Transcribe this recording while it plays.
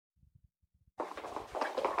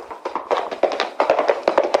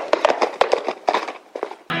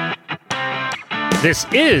This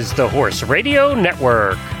is the Horse Radio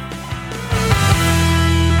Network.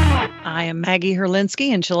 I am Maggie Herlinsky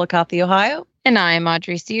in Chillicothe, Ohio. And I am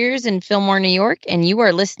Audrey Sears in Fillmore, New York, and you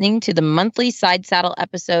are listening to the monthly Sidesaddle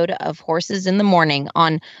episode of Horses in the Morning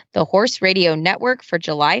on the Horse Radio Network for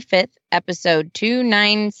July 5th, episode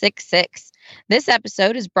 2966. This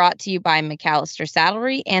episode is brought to you by McAllister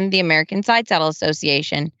Saddlery and the American Sidesaddle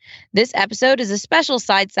Association. This episode is a special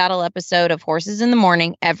Sidesaddle episode of Horses in the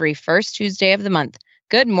Morning every first Tuesday of the month.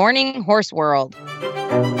 Good morning, Horse World.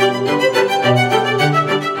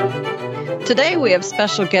 Today we have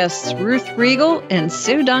special guests Ruth Riegel and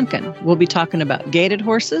Sue Duncan. We'll be talking about gaited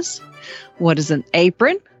horses, what is an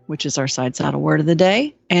apron, which is our side saddle word of the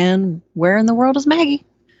day, and where in the world is Maggie?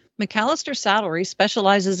 McAllister Saddlery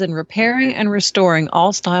specializes in repairing and restoring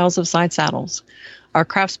all styles of side saddles. Our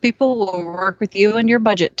craftspeople will work with you and your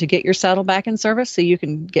budget to get your saddle back in service so you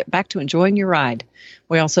can get back to enjoying your ride.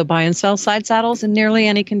 We also buy and sell side saddles in nearly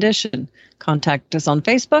any condition. Contact us on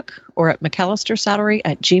Facebook or at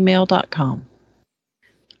McAllisterSaddlery@gmail.com.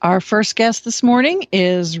 Our first guest this morning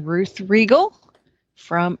is Ruth Riegel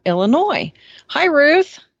from Illinois. Hi,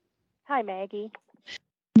 Ruth. Hi, Maggie.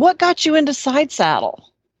 What got you into side saddle?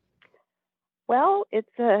 Well, it's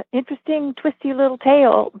an interesting, twisty little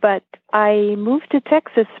tale, but I moved to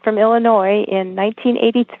Texas from Illinois in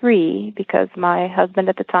 1983 because my husband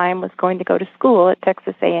at the time was going to go to school at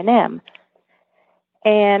Texas A&M.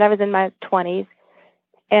 And I was in my 20s,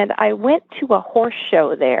 and I went to a horse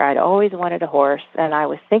show there. I'd always wanted a horse, and I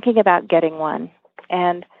was thinking about getting one.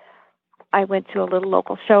 And I went to a little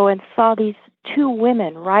local show and saw these two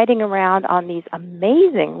women riding around on these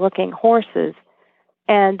amazing-looking horses,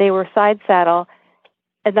 and they were side saddle,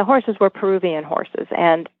 and the horses were Peruvian horses,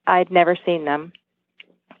 and I'd never seen them.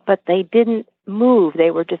 But they didn't move. They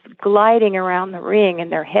were just gliding around the ring,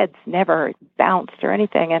 and their heads never bounced or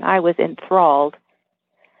anything, and I was enthralled.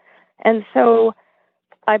 And so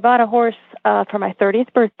I bought a horse for my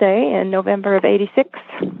 30th birthday in November of 86,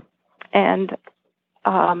 and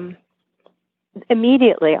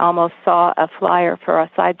immediately almost saw a flyer for a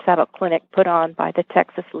side saddle clinic put on by the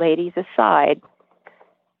Texas Ladies Aside.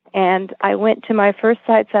 And I went to my first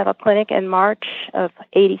side saddle clinic in March of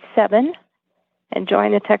 87 and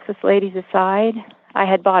joined the Texas Ladies Aside. I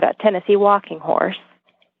had bought a Tennessee walking horse,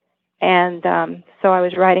 and so I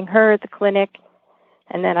was riding her at the clinic.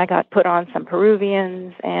 And then I got put on some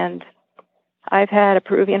Peruvians, and I've had a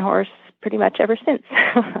Peruvian horse pretty much ever since.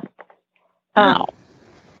 Wow.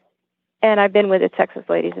 And I've been with the Texas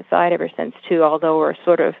Ladies Aside ever since, too, although we're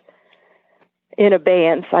sort of in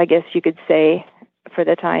abeyance, I guess you could say, for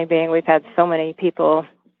the time being. We've had so many people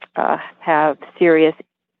have serious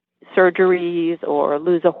surgeries or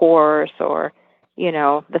lose a horse or, you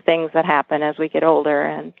know, the things that happen as we get older.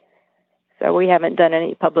 And so we haven't done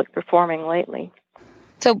any public performing lately.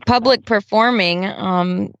 So public performing,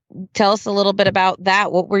 tell us a little bit about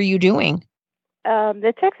that. What were you doing?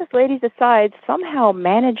 The Texas Ladies Aside somehow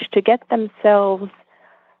managed to get themselves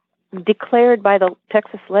declared by the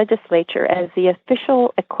Texas legislature as the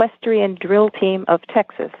official equestrian drill team of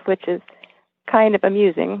Texas, which is kind of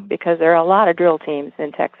amusing because there are a lot of drill teams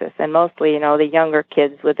in Texas, and mostly, you know, the younger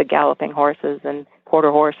kids with the galloping horses and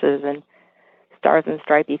quarter horses and stars and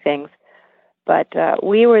stripey things. But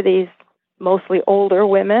we were these mostly older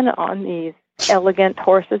women on these elegant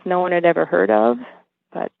horses no one had ever heard of,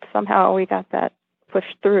 but somehow we got that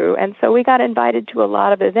pushed through. And so we got invited to a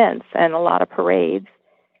lot of events and a lot of parades.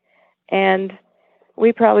 And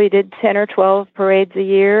we probably did 10 or 12 parades a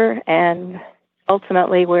year, and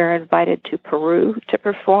ultimately we were invited to Peru to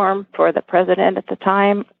perform for the president at the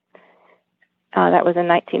time. That was in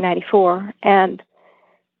 1994. And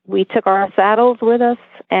we took our saddles with us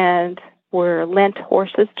and were lent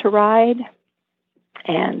horses to ride,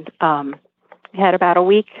 and had about a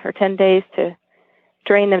week or 10 days to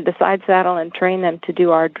train them to side saddle and train them to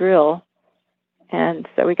do our drill. And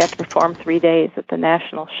so we got to perform 3 days at the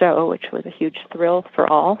national show, which was a huge thrill for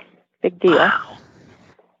all. Big deal. Wow.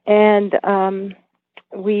 And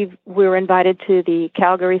we were invited to the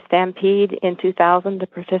Calgary Stampede in 2000 to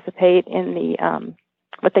participate in the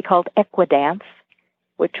what they called Equidance,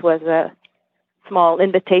 which was a small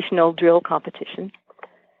invitational drill competition.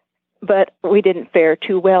 But we didn't fare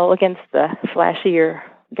too well against the flashier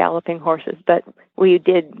galloping horses, but we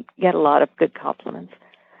did get a lot of good compliments.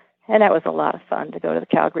 And that was a lot of fun to go to the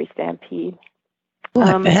Calgary Stampede. Oh,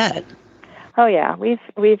 I bet. Oh, yeah.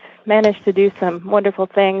 We've managed to do some wonderful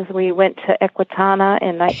things. We went to Equitana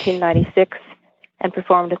in 1996 and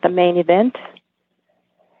performed at the main event,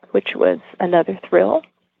 which was another thrill,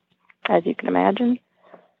 as you can imagine.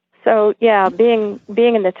 So yeah, being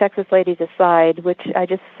in the Texas Ladies Aside, which I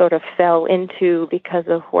just sort of fell into because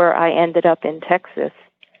of where I ended up in Texas,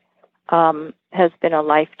 has been a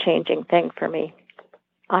life-changing thing for me.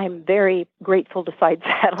 I'm very grateful to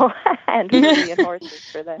Sidesaddle and Peruvian horses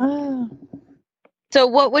for that. So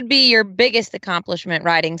what would be your biggest accomplishment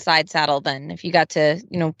riding Sidesaddle then, if you got to,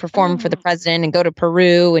 perform for the president and go to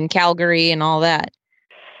Peru and Calgary and all that?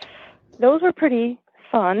 Those were pretty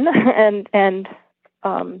fun and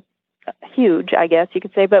huge, I guess you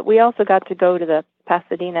could say. But we also got to go to the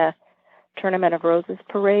Pasadena Tournament of Roses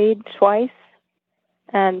parade twice.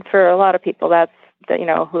 And for a lot of people,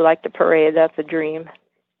 who like to parade, that's a dream.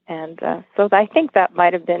 And so I think that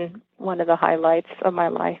might have been one of the highlights of my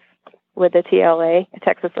life with the TLA,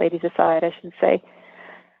 Texas Ladies Aside, I should say.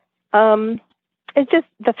 It's just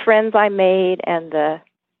the friends I made and the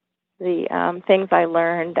things I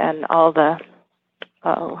learned and all the,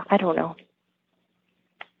 the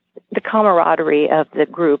camaraderie of the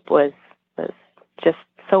group was just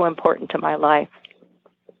so important to my life.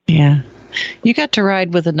 Yeah. You got to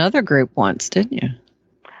ride with another group once, didn't you?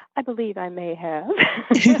 I believe I may have.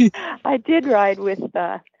 I did ride with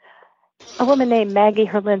a woman named Maggie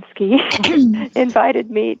Herlinsky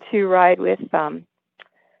invited me to ride with the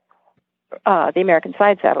American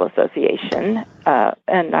Sidesaddle Association,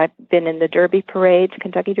 and I've been in the Derby Parade,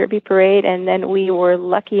 Kentucky Derby Parade, and then we were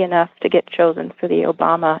lucky enough to get chosen for the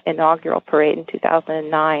Obama inaugural parade in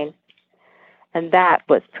 2009, and that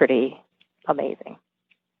was pretty amazing.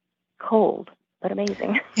 Cold, but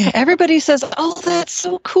amazing. Yeah, everybody says, "Oh, that's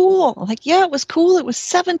so cool." I'm like, yeah, it was cool. It was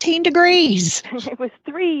 17 degrees. It was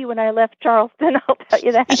 3 when I left Charleston, I'll tell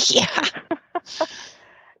you that. Yeah.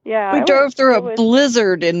 Yeah. We drove through a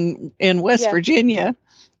blizzard in West Virginia.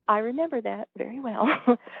 I remember that very well.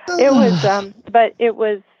 It was, but it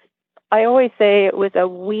was, I always say it was a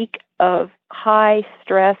week of high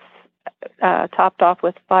stress, topped off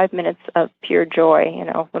with 5 minutes of pure joy,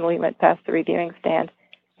 when we went past the reviewing stand.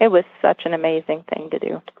 It was such an amazing thing to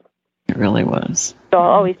do. It really was. So I'll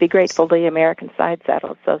always be grateful to the American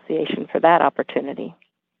Sidesaddle Association for that opportunity.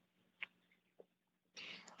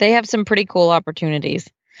 They have some pretty cool opportunities.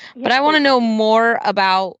 Yes, but I want to know more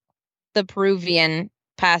about the Peruvian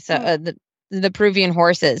the Peruvian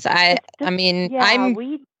horses. We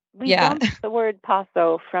dumped the word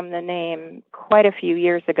paso from the name quite a few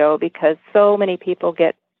years ago because so many people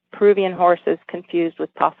get Peruvian horses confused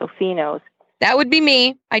with paso finos. That would be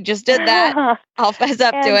me. I just did that. I'll fess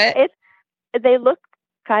up to it. They look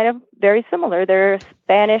kind of very similar. They're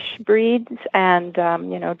Spanish breeds and,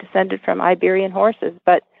 descended from Iberian horses.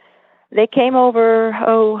 But they came over,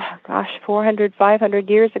 400, 500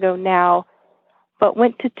 years ago now, but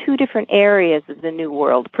went to 2 different areas of the New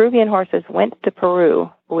World. Peruvian horses went to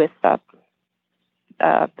Peru with the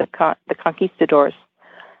conquistadors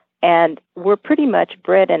and were pretty much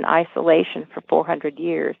bred in isolation for 400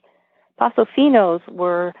 years. Paso finos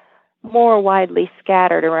were more widely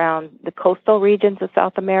scattered around the coastal regions of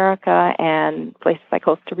South America and places like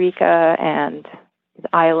Costa Rica and the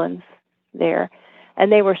islands there.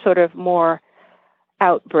 And they were sort of more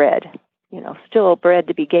outbred, still bred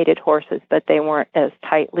to be gaited horses, but they weren't as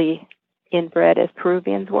tightly inbred as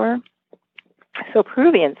Peruvians were. So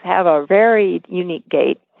Peruvians have a very unique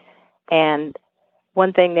gait. And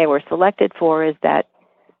one thing they were selected for is that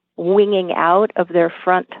winging out of their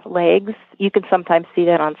front legs. You can sometimes see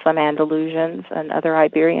that on some Andalusians and other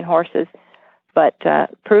Iberian horses, but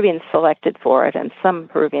Peruvians selected for it, and some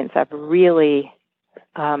Peruvians have really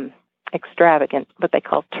extravagant, what they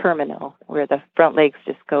call terminal, where the front legs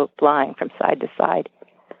just go flying from side to side.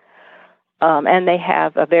 And they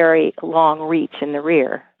have a very long reach in the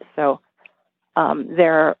rear. So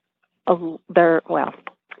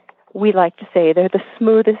we like to say they're the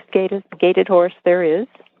smoothest gaited horse there is.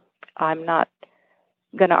 I'm not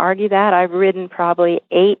going to argue that. I've ridden probably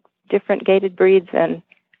 8 different gaited breeds, and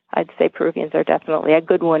I'd say Peruvians are definitely a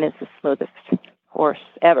good one. Is the smoothest horse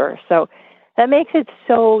ever. So that makes it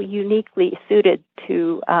so uniquely suited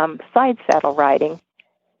to side saddle riding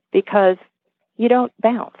because you don't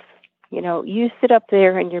bounce. You sit up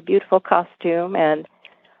there in your beautiful costume, and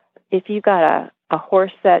if you've got a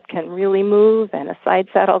horse that can really move and a side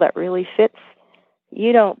saddle that really fits,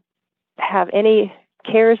 you don't have any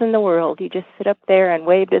cares in the world. You just sit up there and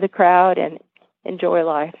wave to the crowd and enjoy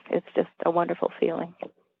life. It's just a wonderful feeling.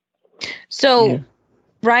 So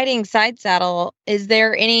riding side saddle, is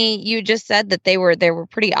there any, you just said that they were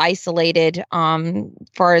pretty isolated as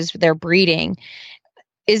far as their breeding.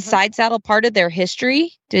 Is side saddle part of their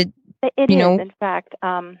history? It is, in fact.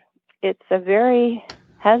 It's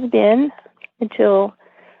has been until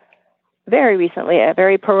very recently, a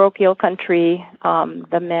very parochial country.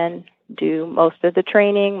 The men do most of the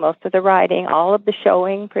training, most of the riding, all of the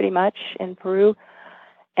showing pretty much in Peru.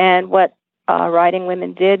 And what riding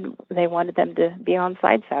women did, they wanted them to be on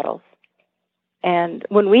side saddles. And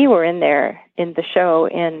when we were in there in the show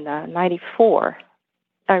in 94,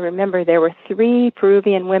 I remember there were 3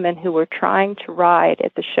 Peruvian women who were trying to ride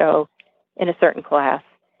at the show in a certain class.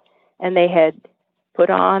 And they had put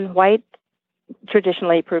on white.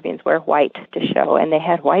 Traditionally, Peruvians wear white to show, and they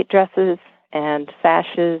had white dresses and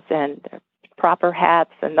sashes and proper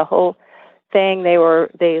hats and the whole thing. They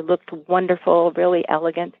looked wonderful, really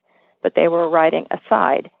elegant, but they were riding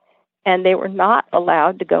aside, and they were not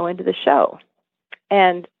allowed to go into the show.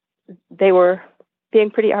 And they were being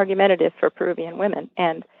pretty argumentative for Peruvian women.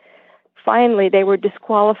 And finally, they were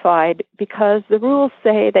disqualified because the rules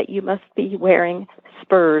say that you must be wearing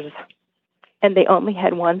spurs, and they only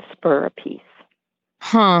had 1 spur apiece.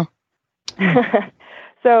 Huh.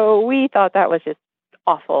 So we thought that was just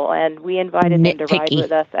awful, and we invited them to ride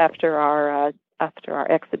with us after our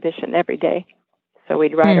exhibition every day. So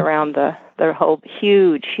we'd ride around the whole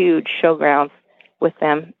huge showgrounds with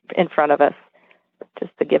them in front of us,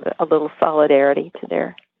 just to give a little solidarity to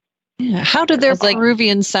their. Yeah. How do their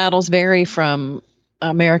Peruvian saddles vary from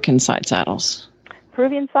American side saddles?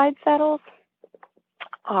 Peruvian side saddles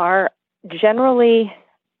are generally,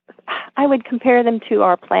 I would compare them to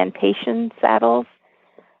our plantation saddles,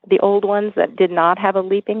 the old ones that did not have a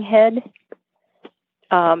leaping head.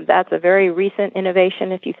 That's a very recent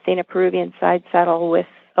innovation. If you've seen a Peruvian side saddle with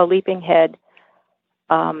a leaping head,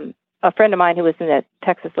 a friend of mine who was in the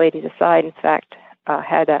Texas Ladies Aside, in fact,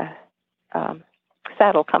 had a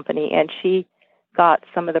saddle company, and she got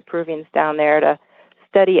some of the Peruvians down there to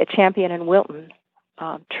study a Champion and Wilton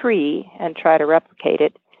tree and try to replicate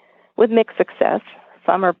it with mixed success.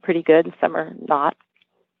 Some are pretty good and some are not.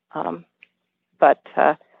 But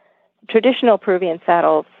traditional Peruvian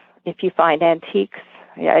saddles, if you find antiques,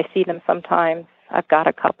 yeah, I see them sometimes. I've got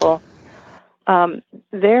a couple.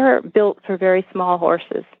 They're built for very small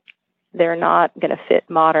horses. They're not going to fit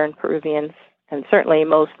modern Peruvians, and certainly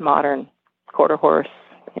most modern quarter horse,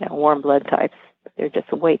 warm blood types. They're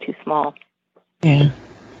just way too small. Yeah.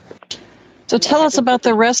 So tell us about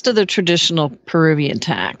the rest of the traditional Peruvian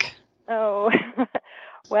tack. Oh,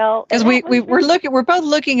 well, because we're both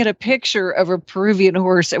looking at a picture of a Peruvian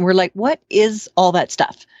horse, and we're like, what is all that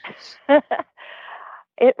stuff?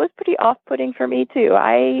 It was pretty off-putting for me too.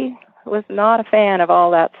 I was not a fan of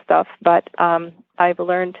all that stuff, but I've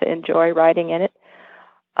learned to enjoy riding in it.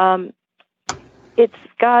 It's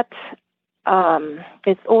got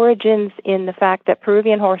its origins in the fact that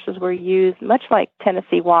Peruvian horses were used, much like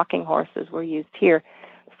Tennessee walking horses were used here,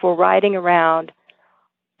 for riding around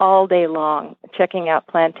all day long, checking out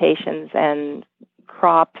plantations and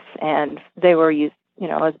crops, and they were used,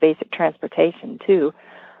 as basic transportation too.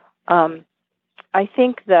 I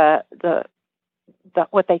think the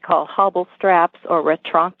what they call hobble straps or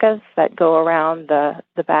retroncas that go around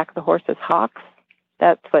the back of the horse's hocks,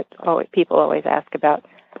 that's what people always ask about.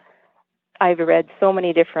 I've read so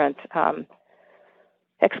many different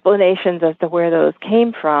explanations as to where those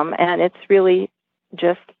came from, and it's really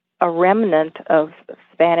just a remnant of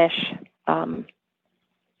Spanish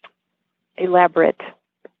elaborate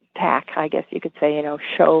tack, I guess you could say,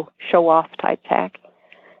 show off type tack.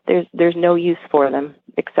 There's no use for them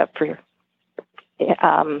except for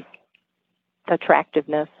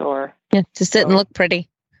attractiveness or to sit and look pretty.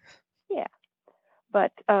 Yeah,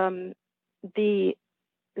 but the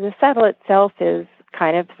saddle itself is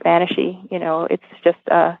kind of Spanishy. It's just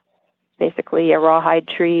basically a rawhide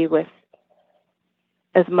tree with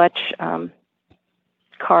as much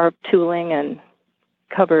carved tooling and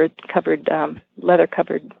covered leather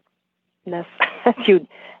coveredness as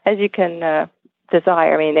you can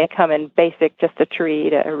desire. I mean, they come in basic, just a tree,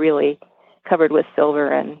 to really covered with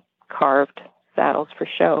silver and carved saddles for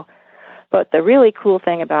show. But the really cool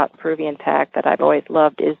thing about Peruvian tack that I've always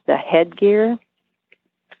loved is the headgear.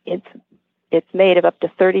 It's made of up to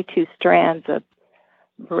 32 strands of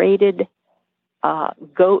braided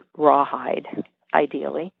goat rawhide,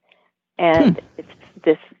 ideally, and it's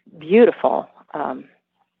this beautiful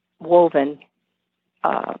woven,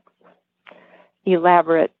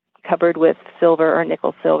 elaborate, covered with silver or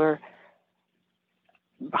nickel silver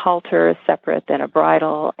halter is separate, then a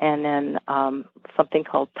bridle, and then something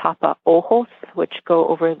called tapa ojos, which go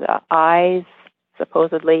over the eyes.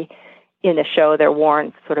 Supposedly, in the show, they're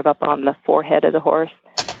worn sort of up on the forehead of the horse.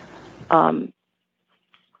 And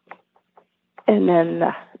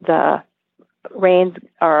then the reins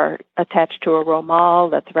are attached to a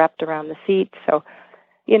romal that's wrapped around the seat. So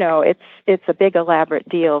it's a big elaborate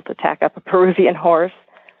deal to tack up a Peruvian horse.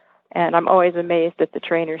 And I'm always amazed at the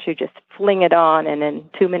trainers who just fling it on, and in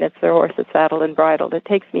 2 minutes their horse is saddled and bridled. It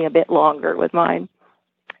takes me a bit longer with mine.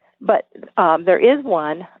 But there is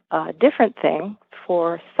one different thing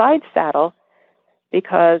for side saddle,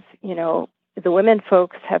 because, the women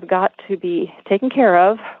folks have got to be taken care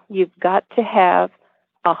of. You've got to have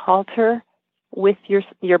a halter with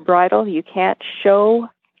your bridle. You can't show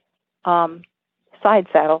side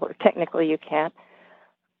saddle, or technically you can't,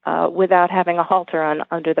 without having a halter on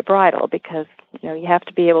under the bridle, because you have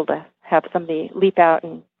to be able to have somebody leap out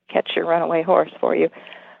and catch your runaway horse for you.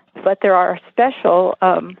 But there are special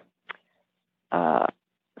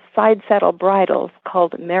side saddle bridles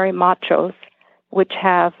called marimachos, which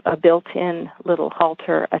have a built-in little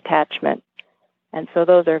halter attachment, and so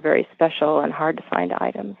those are very special and hard to find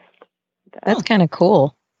items. That's kind of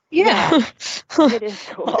cool. Yeah. It is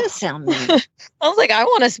cool. That does sound neat. I was like, I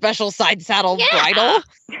want a special side saddle bridle.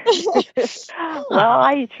 Well,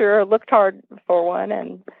 I sure looked hard for one,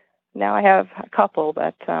 and now I have a couple,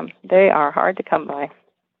 but they are hard to come by.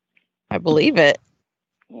 I believe it.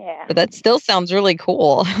 Yeah. But that still sounds really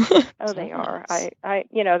cool. Oh, they are. I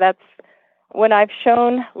that's when I've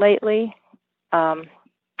shown lately.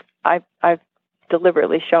 I've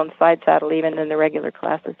deliberately shown side saddle even in the regular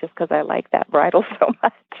classes, just because I like that bridle so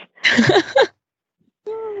much.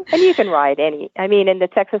 And you can ride in the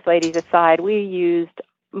Texas Ladies Aside, we used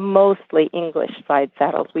mostly English side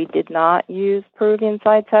saddles. We did not use Peruvian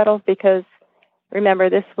side saddles because, remember,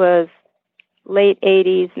 this was late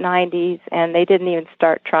 80s, 90s, and they didn't even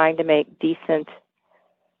start trying to make decent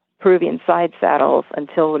Peruvian side saddles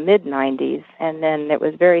until the mid-90s, and then it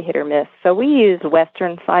was very hit or miss. So we used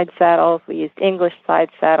Western side saddles, we used English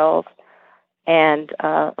side saddles, and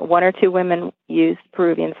one or two women used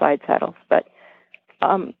Peruvian side saddles. But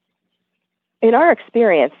in our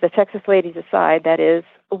experience, the Texas Ladies Aside, that is,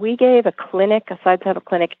 we gave a side saddle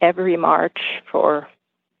clinic every March for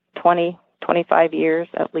 20, 25 years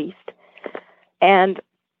at least. And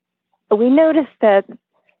we noticed that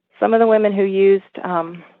some of the women who used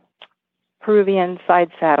Peruvian side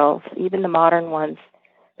saddles, even the modern ones,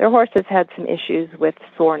 their horses had some issues with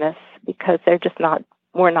soreness because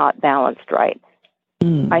were not balanced right.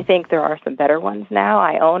 I think there are some better ones now.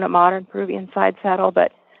 I own a modern Peruvian side saddle,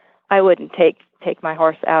 but I wouldn't take my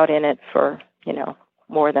horse out in it for,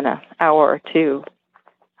 more than an hour or two.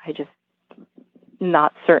 I just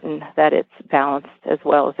not certain that it's balanced as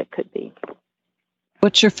well as it could be.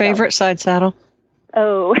 What's your favorite side saddle?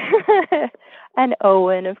 Oh, an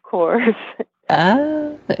Owen, of course.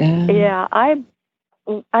 Yeah, I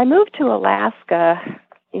moved to Alaska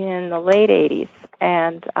in the late 80s,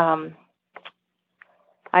 and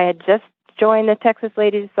I had just joined the Texas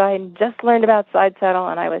Ladies Aside and just learned about side saddle,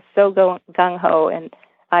 and I was so gung-ho, and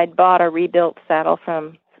I'd bought a rebuilt saddle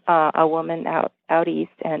from a woman out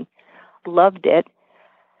east and loved it.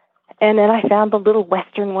 And then I found the little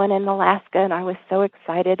Western one in Alaska, and I was so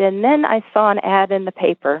excited. And then I saw an ad in the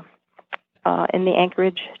paper, in the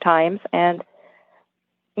Anchorage Times, and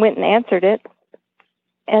went and answered it.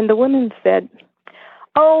 And the woman said,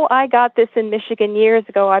 "Oh, I got this in Michigan years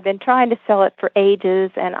ago. I've been trying to sell it for ages,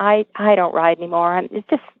 and I don't ride anymore. It's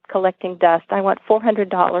just collecting dust. I want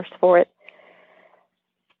 $400 for it."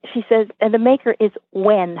 She says, "And the maker is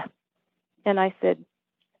when?" And I said,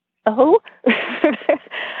 "Oh,"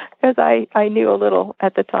 because I knew a little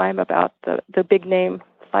at the time about the big name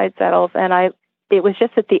side saddles, and it was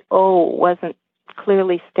just that the O wasn't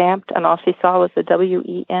clearly stamped, and all she saw was the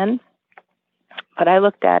WEN. But I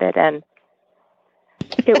looked at it, and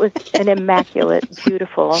it was an immaculate,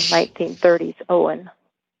 beautiful 1930s Owen.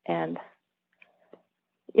 And,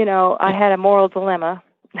 I had a moral dilemma.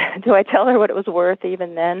 Do I tell her what it was worth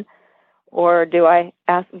even then? Or do I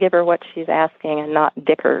give her what she's asking and not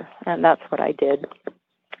dick her? And that's what I did.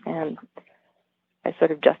 And I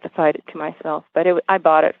sort of justified it to myself. But I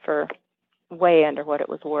bought it for way under what it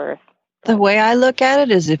was worth. The way I look at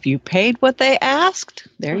it is if you paid what they asked,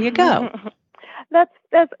 there you go. That's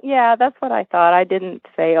what I thought. I didn't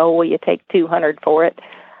say, "Oh, will you take $200 for it?"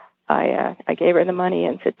 I gave her the money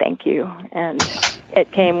and said thank you, and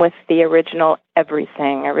it came with the original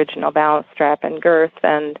everything, original balance strap and girth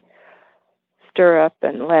and stirrup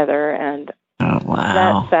and leather, and oh, wow.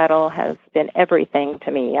 That saddle has been everything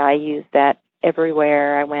to me. I used that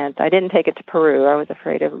everywhere I went. I didn't take it to Peru. I was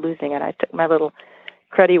afraid of losing it. I took my little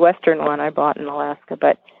cruddy Western one I bought in Alaska,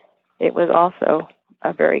 but it was also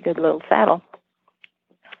a very good little saddle.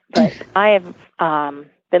 But I have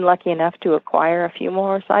been lucky enough to acquire a few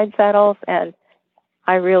more side saddles, and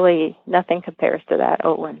nothing compares to that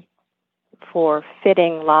Owen for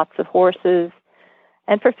fitting lots of horses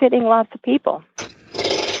and for fitting lots of people.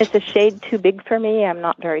 It's a shade too big for me. I'm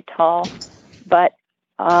not very tall, but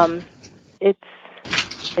it's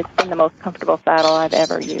been the most comfortable saddle I've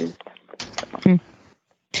ever used.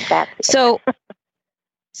 That's it.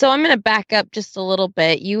 So I'm going to back up just a little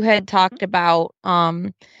bit. You had talked about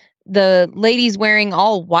the ladies wearing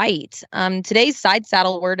all white. Today's side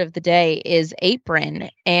saddle word of the day is apron.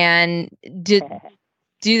 And do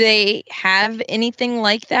they have anything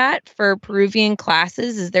like that for Peruvian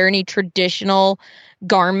classes? Is there any traditional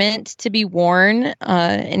garment to be worn?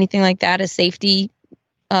 Anything like that? A safety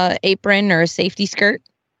apron or a safety skirt?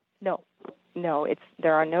 No.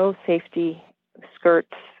 There are no safety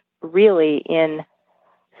skirts really in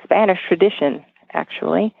Spanish tradition,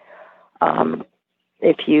 actually.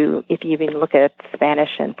 If you even look at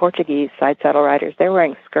Spanish and Portuguese side saddle riders, they're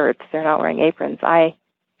wearing skirts. They're not wearing aprons. I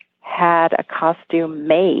had a costume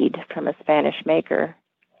made from a Spanish maker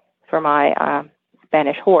for my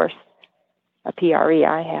Spanish horse, a PRE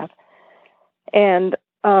I have. And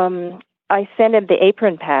I sent him the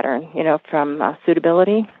apron pattern, from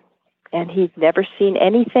Suitability, and he's never seen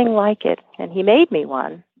anything like it. And he made me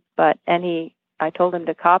one, I told him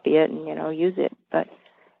to copy it and, use it. But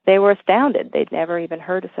they were astounded. They'd never even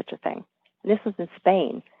heard of such a thing. And this was in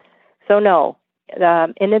Spain. So no.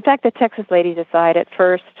 And in fact, the Texas ladies decided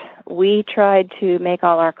first, we tried to make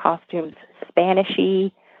all our costumes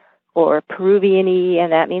Spanish-y or Peruvian-y,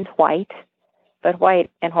 and that means white. But white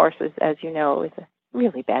and horses, as you know, is a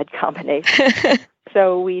really bad combination.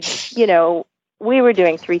 So we were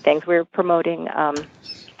doing three things. We were promoting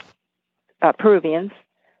Peruvians.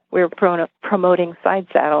 We were promoting side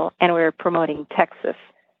saddle, and we were promoting Texas.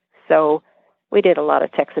 So we did a lot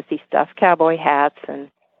of Texas-y stuff, cowboy hats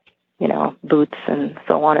and, boots and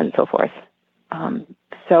so on and so forth.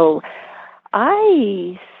 So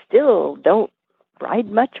I still don't ride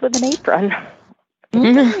much with an apron.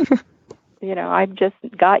 I've just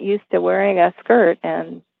got used to wearing a skirt,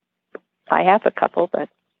 and I have a couple, but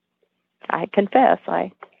I confess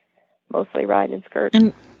I mostly ride in skirts.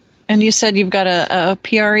 And you said you've got a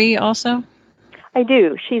PRE also? I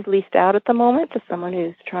do. She's leased out at the moment to someone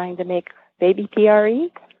who's trying to make baby PRE.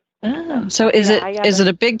 Oh, so is it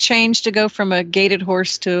a big change to go from a gaited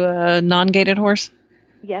horse to a non-gaited horse?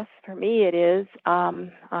 Yes, for me it is.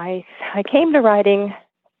 I came to riding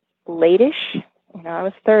late-ish. I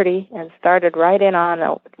was 30 and started right in on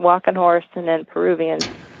a walking horse and then Peruvian.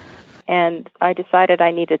 And I decided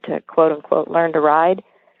I needed to, quote unquote, learn to ride,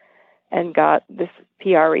 and got this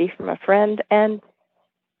PRE from a friend. And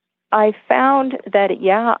I found that,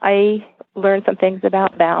 I learned some things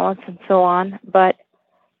about balance and so on, but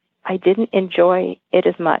I didn't enjoy it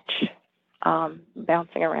as much,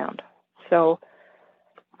 bouncing around. So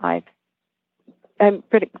I'm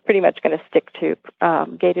pretty much going to stick to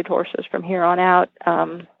gaited horses from here on out.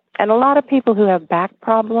 And a lot of people who have back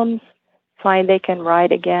problems find they can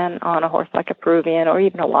ride again on a horse like a Peruvian or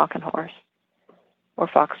even a walking horse or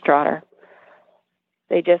foxtrotter.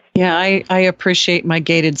 They just... Yeah, I appreciate my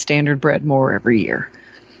gaited standard bred more every year.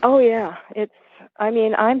 Oh, yeah.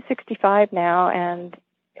 I'm 65 now, and,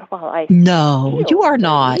 No, you are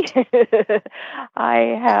not.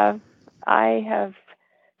 I have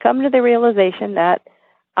come to the realization that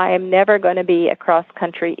I am never going to be a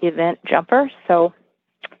cross-country event jumper, so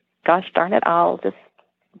gosh darn it, I'll just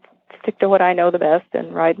stick to what I know the best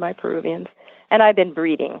and ride my Peruvians. And I've been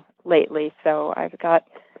breeding lately, so I've got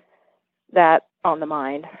that on the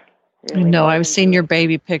mind. Really. No, I've seen your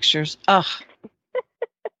baby pictures. Ugh.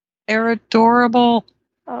 They're adorable.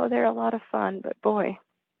 Oh, they're a lot of fun, but boy,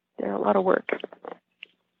 they're a lot of work.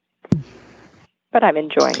 But I'm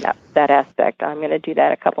enjoying that aspect. I'm going to do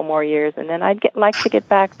that a couple more years, and then I'd like to get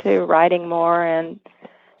back to riding more and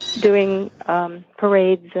doing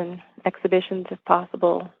parades and exhibitions if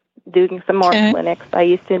possible, doing some more clinics. I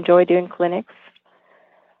used to enjoy doing clinics.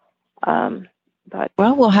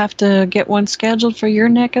 Well, we'll have to get one scheduled for your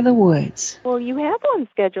neck of the woods. Well, you have one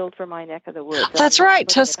scheduled for my neck of the woods. That's right,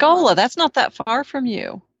 Tuscola. That's not that far from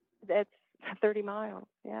you. That's 30 miles,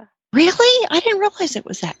 yeah. Really? I didn't realize it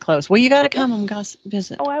was that close. Well, you got to come and go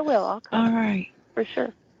visit. Oh, I will. I'll come. All right. For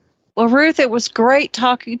sure. Well, Ruth, it was great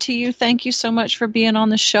talking to you. Thank you so much for being on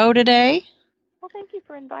the show today. Well, thank you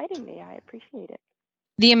for inviting me. I appreciate it.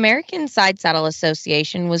 The American Sidesaddle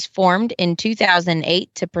Association was formed in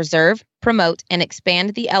 2008 to preserve, promote, and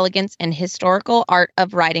expand the elegance and historical art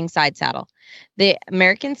of riding sidesaddle. The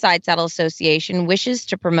American Sidesaddle Association wishes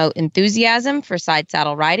to promote enthusiasm for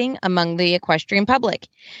sidesaddle riding among the equestrian public.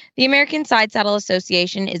 The American Sidesaddle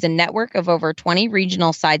Association is a network of over 20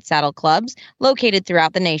 regional sidesaddle clubs located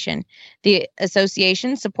throughout the nation. The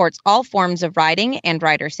association supports all forms of riding and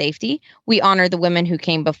rider safety. We honor the women who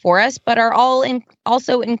came before us, but are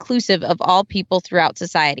also inclusive of all people throughout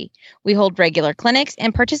society. We hold regular clinics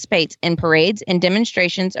and participate in parades and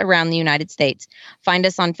demonstrations around the United States. Find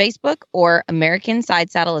us on Facebook or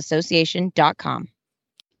AmericanSidesaddleAssociation.com.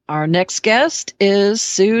 Our next guest is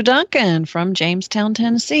Sue Duncan from Jamestown,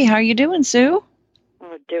 Tennessee. How are you doing, Sue?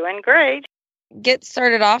 We're doing great. Get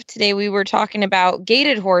started off today. We were talking about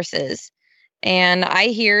gaited horses, and I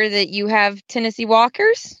hear that you have Tennessee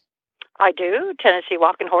walkers. I do, Tennessee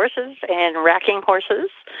walking horses and racking horses.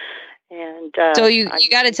 And so you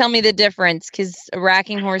got to tell me the difference, because a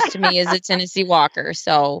racking horse to me is a Tennessee walker.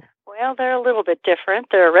 So well, they're a little bit different.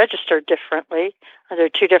 They're registered differently. There are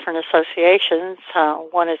two different associations.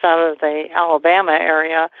 One is out of the Alabama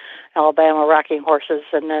area, Alabama Racking Horses,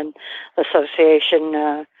 and then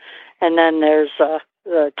Association. And then there's the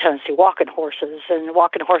Tennessee Walking Horses. And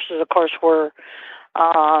walking horses, of course, were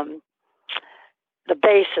the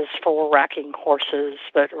basis for racking horses.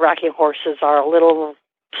 But racking horses are a little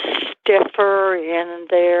stiffer in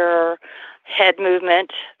their head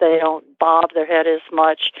movement. They don't bob their head as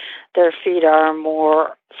much. Their feet are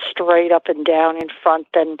more straight up and down in front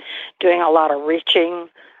than doing a lot of reaching.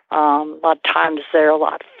 A lot of times they're a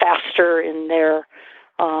lot faster in their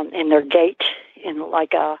gait, in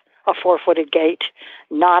like a four-footed gait,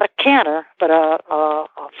 not a canter, but a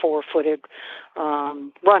four-footed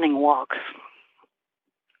running walk.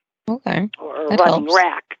 Okay. Or a that running helps.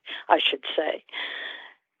 rack, I should say.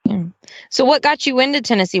 Yeah. So what got you into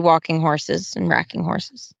Tennessee walking horses and racking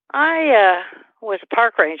horses? I was a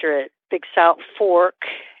park ranger at Big South Fork,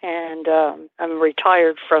 and I'm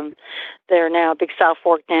retired from there now. Big South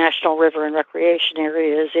Fork National River and Recreation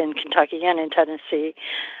Area is in Kentucky and in Tennessee.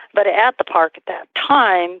 But at the park at that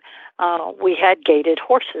time, we had gaited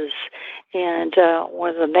horses. And one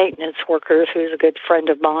of the maintenance workers, who's a good friend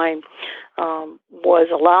of mine, was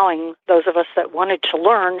allowing those of us that wanted to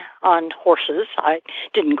learn on horses. I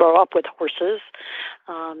didn't grow up with horses.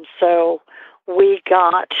 So we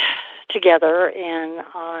got together, and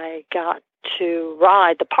I got to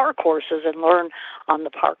ride the park horses and learn on the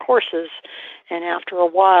park horses. And after a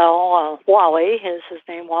while, Wally, is his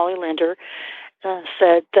name, Wally Linder,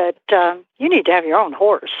 said that you need to have your own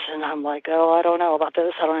horse. And I'm like, oh, I don't know about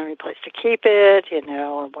this. I don't have any place to keep it, what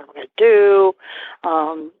am I going to do?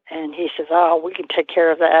 And he says, oh, we can take care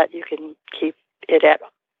of that. You can keep it at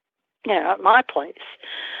my place.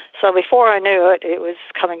 So before I knew it, it was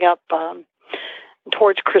coming up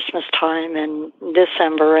towards Christmas time in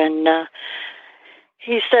December, and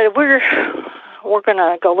he said, we're going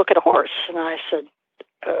to go look at a horse. And I said,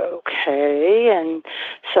 okay. And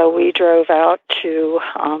so we drove out to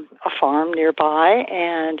a farm nearby,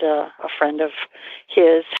 and a friend of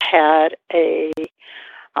his had a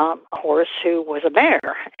horse who was a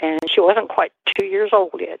mare, and she wasn't quite 2 years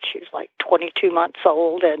old yet. She was like 22 months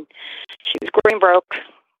old, and she was green broke.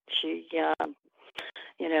 She,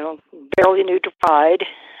 barely knew to ride.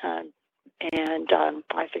 And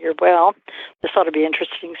I figured, well, this ought to be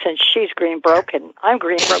interesting since she's green broke and I'm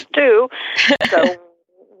green broke too. So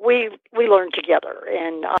we learned together,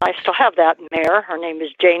 and I still have that mare. Her name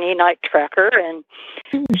is Janie Night Tracker, and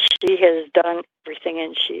she has done everything,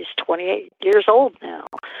 and she's 28 years old now.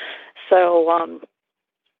 So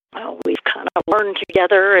we've kind of learned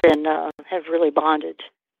together and have really bonded.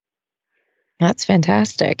 That's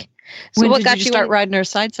fantastic. So when what did got you start riding her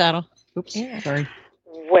side saddle? Oops, sorry.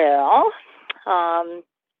 Well,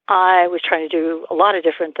 I was trying to do a lot of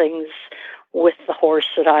different things with the horse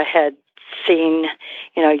that I had seen.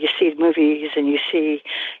 You see movies and you see,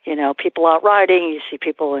 people out riding, you see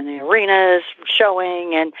people in the arenas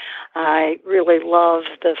showing, and I really love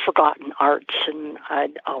the forgotten arts, and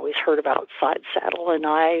I'd always heard about Sidesaddle, and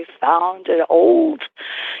I found an old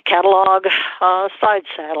catalog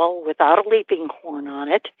Sidesaddle without a leaping horn on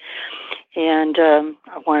it, and I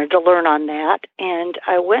wanted to learn on that, and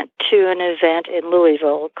I went to an event in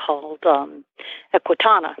Louisville called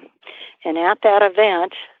Equitana. And at that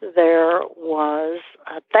event, there was,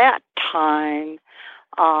 at that time,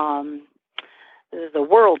 the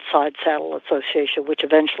World Sidesaddle Association, which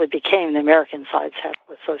eventually became the American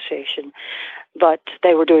Sidesaddle Association. But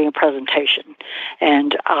they were doing a presentation,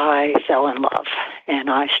 and I fell in love, and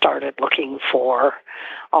I started looking for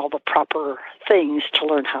all the proper things to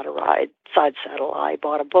learn how to ride Sidesaddle. I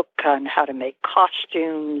bought a book on how to make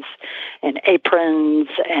costumes and aprons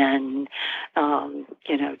and,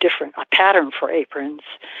 a pattern for aprons,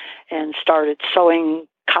 and started sewing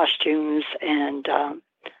costumes. And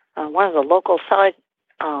one of the local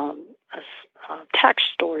tax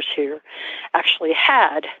stores here actually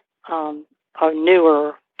had a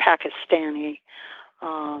newer Pakistani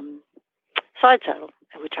Sidesaddle,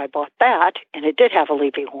 which I bought that, and it did have a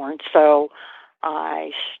leaping horn, so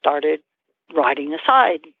I started riding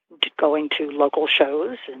aside, going to local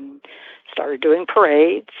shows, and started doing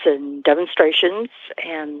parades and demonstrations,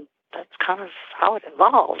 and that's kind of how it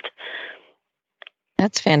evolved.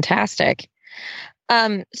 That's fantastic.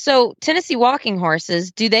 So Tennessee walking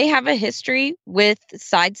horses, do they have a history with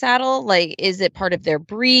Sidesaddle? Like, is it part of their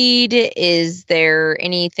breed? Is there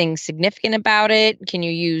anything significant about it? Can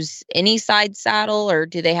you use any Sidesaddle, or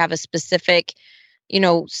do they have a specific,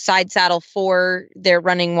 Sidesaddle for their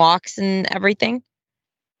running walks and everything?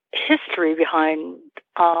 History behind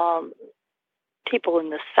people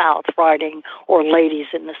in the South riding, or ladies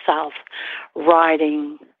in the South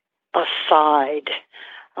riding aside,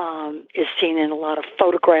 is seen in a lot of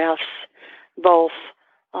photographs, both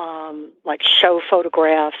like show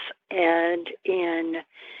photographs and in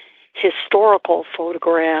historical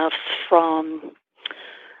photographs from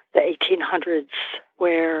the 1800s,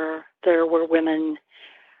 where there were women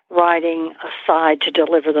riding aside to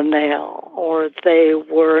deliver the mail, or they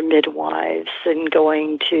were midwives and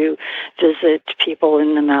going to visit people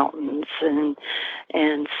in the mountains,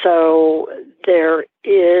 and so there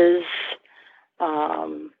is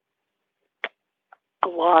a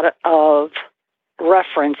lot of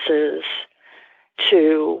references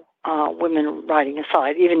to women riding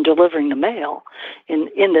aside, even delivering the mail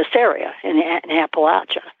in this area, in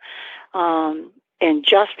Appalachia. And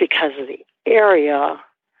just because of the area,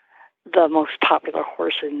 the most popular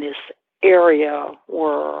horse in this area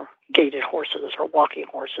were gaited horses or walking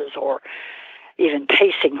horses or even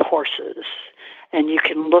pacing horses. And you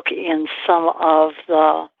can look in some of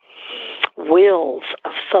the wills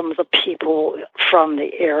of some of the people from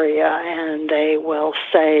the area, and they will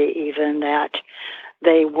say even that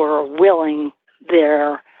they were willing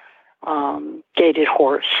their gaited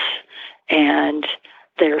horse and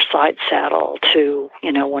their side saddle to,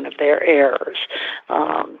 one of their heirs.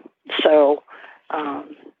 So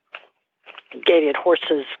gaited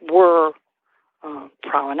horses were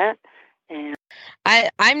prominent, and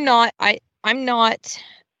I'm not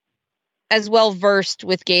as well versed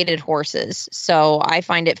with gaited horses, so I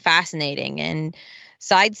find it fascinating. And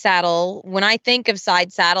Sidesaddle, when I think of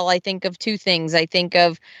Sidesaddle, I think of two things. I think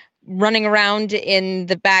of running around in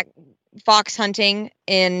the back fox hunting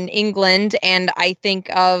in England, and I think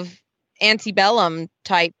of antebellum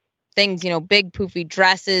type things, big poofy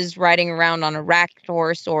dresses, riding around on a racked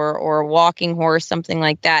horse or a walking horse, something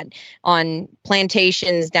like that, on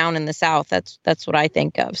plantations down in the South. That's what I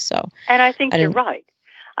think of. So, and I think you're right.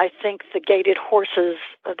 I think the gaited horses,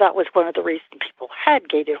 that was one of the reasons people had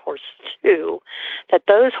gaited horses too, that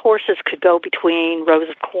those horses could go between rows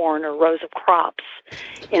of corn or rows of crops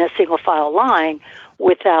in a single file line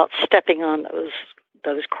without stepping on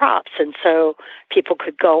those crops. And so people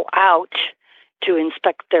could go out to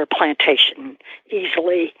inspect their plantation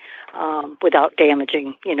easily without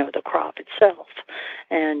damaging, the crop itself.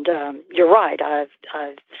 And you're right.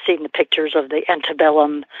 I've seen the pictures of the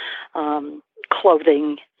antebellum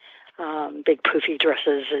clothing, big poofy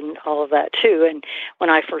dresses and all of that too. And when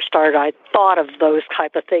I first started, I thought of those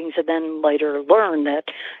type of things, and then later learned that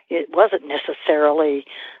it wasn't necessarily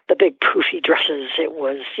the big poofy dresses. It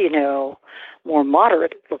was, more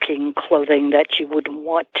moderate looking clothing that you wouldn't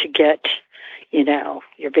want to get,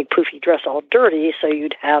 your big poofy dress all dirty. So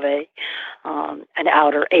you'd have an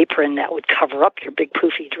outer apron that would cover up your big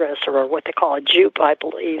poofy dress, or what they call a jupe, I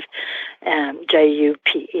believe,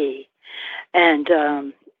 Jupe.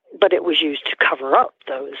 And but it was used to cover up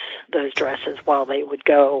those dresses while they would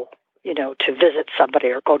go, to visit somebody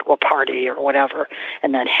or go to a party or whatever,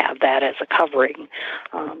 and then have that as a covering,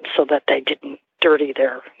 so that they didn't dirty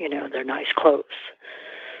their nice clothes.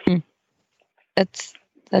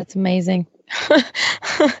 That's amazing.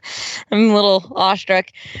 I'm a little awestruck.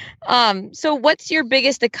 So what's your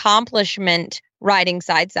biggest accomplishment riding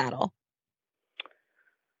Sidesaddle?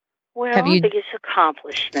 Well, my biggest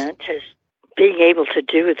accomplishment is being able to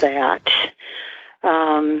do that.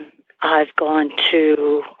 I've gone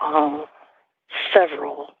to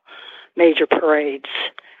several major parades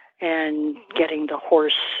and getting the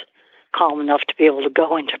horse calm enough to be able to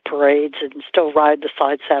go into parades and still ride the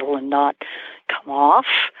side saddle and not come off.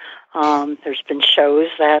 There's been shows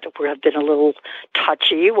that have been a little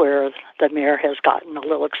touchy where the mare has gotten a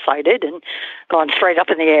little excited and gone straight up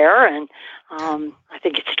in the air. And I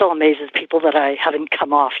think it still amazes people that I haven't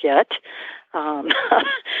come off yet. And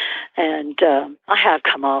I have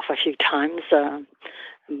come off a few times,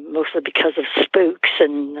 mostly because of spooks.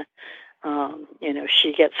 And,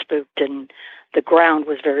 she gets spooked, and the ground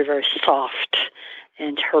was very, very soft.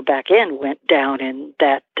 And her back end went down, and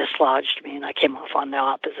that dislodged me, and I came off on the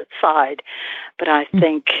opposite side. But I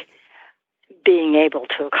think being able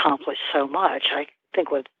to accomplish so much, I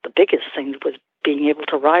think what the biggest thing was being able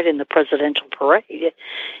to ride in the presidential parade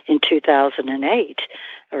in 2008,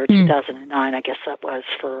 or 2009, I guess that was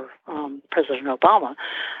for President Obama.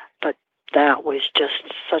 But that was just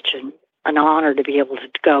such an honor to be able to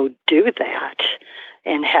go do that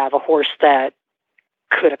and have a horse that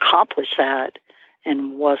could accomplish that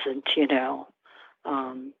and wasn't,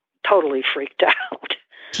 totally freaked out.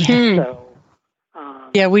 Yeah.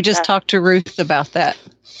 So, we just talked to Ruth about that.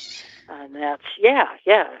 And that's, yeah.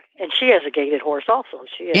 And she has a gaited horse also.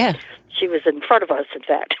 She was in front of us, in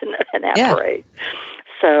fact, in that parade.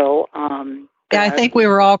 So, I think we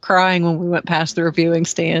were all crying when we went past the reviewing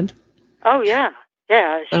stand. Oh, yeah.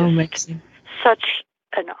 Yeah. It's so amazing. Such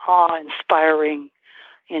an awe-inspiring,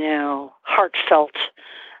 heartfelt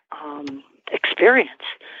experience.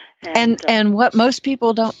 And what most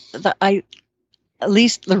people don't, at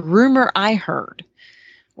least the rumor I heard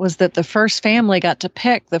was that the first family got to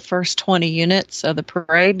pick the first 20 units of the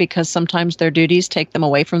parade because sometimes their duties take them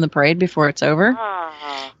away from the parade before it's over.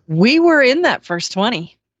 We were in that first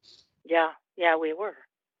 20. Yeah, we were.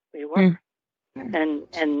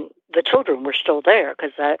 And the children were still there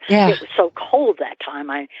because it was so cold that time.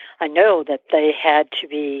 I know that they had to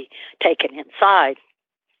be taken inside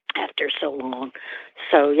after so long.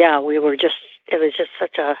 So it was just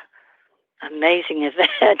such a amazing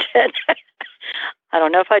event. I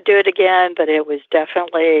don't know if I'd do it again, but it was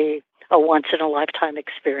definitely a once in a lifetime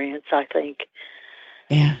experience, I think.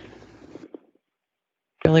 Yeah. It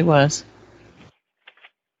really was.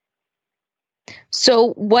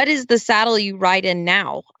 So what is the saddle you ride in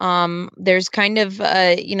now? There's kind of,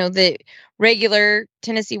 the regular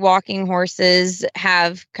Tennessee walking horses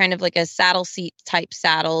have kind of like a saddle seat type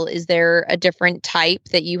saddle. Is there a different type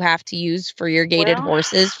that you have to use for your gaited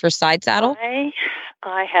horses for side saddle?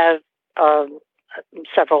 I have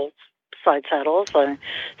several side saddles. I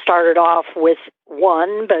started off with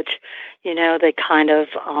one, but they kind of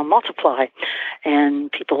multiply,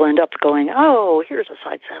 and people end up going, "Oh, here's a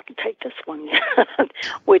side saddle. Take this one,"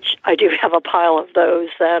 which I do have a pile of those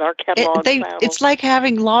that are catalog saddles. It's like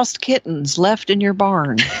having lost kittens left in your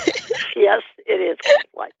barn. Yes, it is kind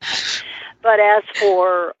of like that. But as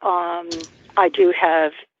for, I do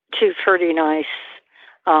have two pretty nice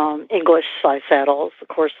English side saddles. Of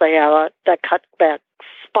course, they have that cut back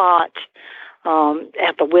spot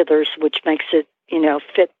at the withers, which makes it,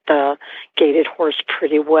 fit the gaited horse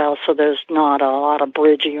pretty well. So there's not a lot of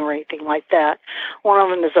bridging or anything like that. One of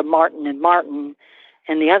them is a Martin and Martin,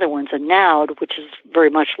 and the other one's a Naud, which is very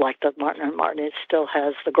much like the Martin and Martin. It still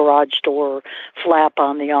has the garage door flap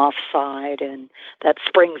on the off side, and that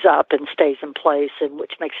springs up and stays in place, and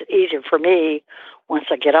which makes it easier for me once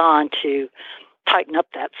I get on to tighten up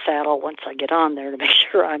that saddle once I get on there to make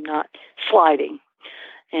sure I'm not sliding.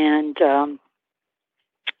 And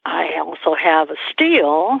I also have a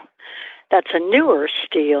steel that's a newer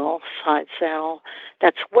steel side saddle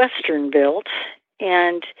that's Western built,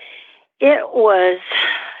 and it was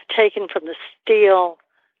taken from the steel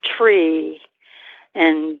tree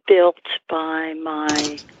and built by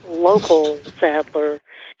my local saddler.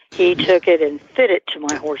 He took it and fit it to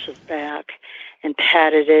my horse's back and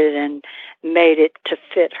padded it and made it to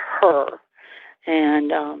fit her.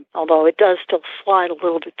 And although it does still slide a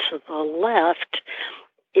little bit to the left,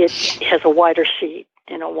 it has a wider seat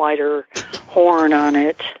and a wider horn on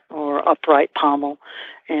it, or upright pommel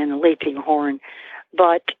and a leaping horn.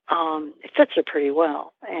 But it fits her pretty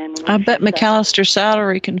well. And I bet McAllister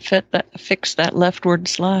Saddlery can fix that leftward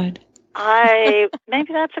slide.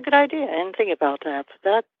 Maybe that's a good idea. I didn't think about that.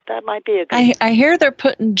 But that might be a good. I hear they're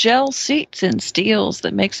putting gel seats in steels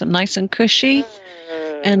that makes them nice and cushy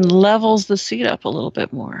and levels the seat up a little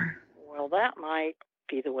bit more. Well, that might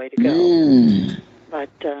be the way to go. But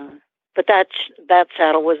But that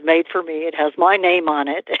saddle was made for me. It has my name on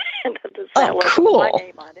it, and the saddle has my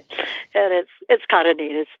name on it, and it's kind of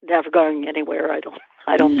neat. It's never going anywhere.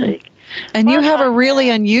 I don't think. And you have a really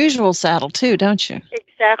unusual saddle too, don't you?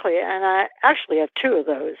 Exactly, and I actually have two of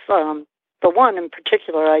those. The one in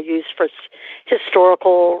particular I use for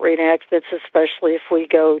historical reenactments, especially if we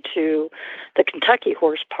go to the Kentucky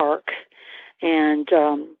Horse Park and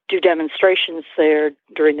do demonstrations there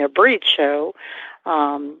during their breed show.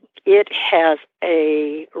 It has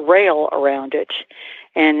a rail around it,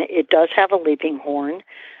 and it does have a leaping horn,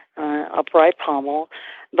 upright pommel,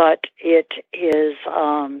 but it is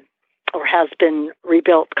or has been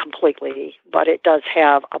rebuilt completely, but it does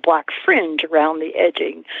have a black fringe around the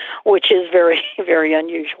edging, which is very, very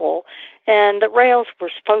unusual. And the rails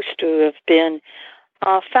were supposed to have been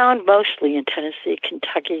found mostly in Tennessee,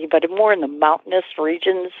 Kentucky, but more in the mountainous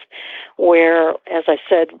regions where, as I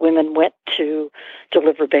said, women went to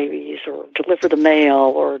deliver babies or deliver the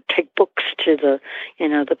mail or take books to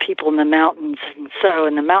the people in the mountains. And so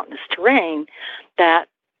in the mountainous terrain, that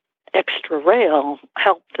extra rail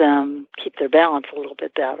helped them keep their balance a little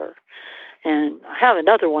bit better. And I have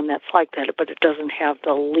another one that's like that, but it doesn't have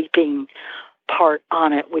the leaping part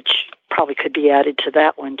on it, which probably could be added to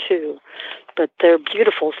that one too. But they're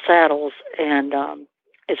beautiful saddles, and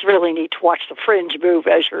it's really neat to watch the fringe move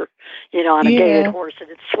as you're, on a gaited horse, and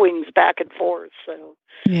it swings back and forth. So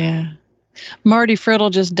yeah. Marty Friddle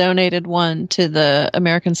just donated one to the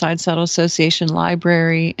American Sidesaddle Association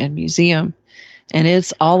Library and Museum, and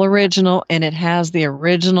it's all original, and it has the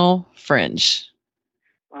original fringe.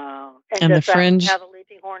 Wow. And does the fringe have a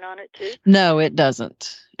leaping horn on it too? No, it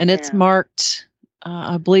doesn't. And it's marked,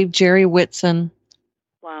 I believe, Jerry Whitson.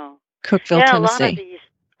 Wow. Cookeville, Tennessee.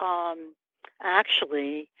 A lot of these,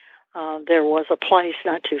 actually, there was a place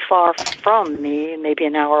not too far from me, maybe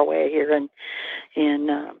an hour away here in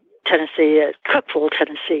Tennessee, Cookeville,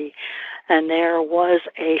 Tennessee, and there was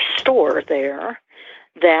a store there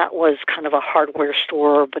that was kind of a hardware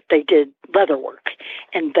store, but they did leather work,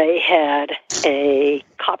 and they had a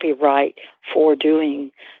copyright for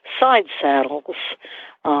doing side saddles,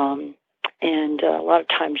 and a lot of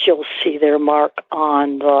times you'll see their mark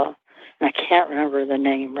on the, and I can't remember the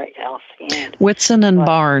name right offhand. Whitson and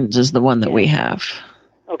Barnes is the one that we have.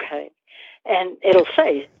 Okay. And it'll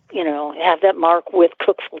say, have that mark with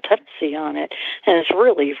Cookeville, Tennessee on it. And it's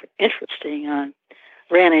really interesting. I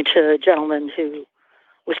ran into a gentleman who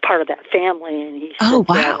was part of that family, and he said,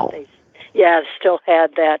 wow. Still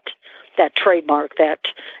had that trademark, that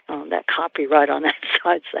copyright on that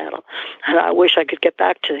side saddle. And I wish I could get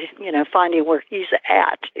back to, finding where he's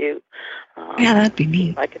at too. That'd be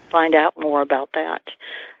neat. I could find out more about that.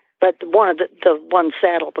 But one of the one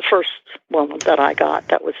saddle, the first one that I got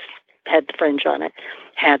that had the fringe on it,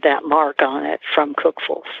 had that mark on it from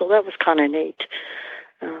Cookeville. So that was kind of neat.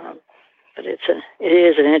 But it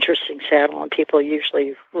is an interesting saddle, and people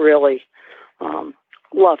usually really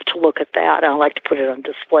love to look at that. I like to put it on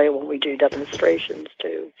display when we do demonstrations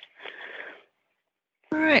too.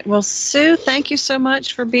 All right. Well, Sue, thank you so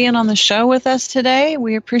much for being on the show with us today.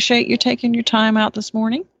 We appreciate you taking your time out this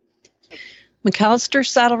morning. McAllister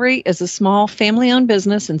Saddlery is a small family-owned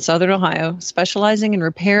business in Southern Ohio, specializing in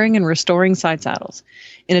repairing and restoring side saddles.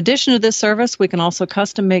 In addition to this service, we can also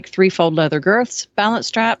custom make three-fold leather girths, balance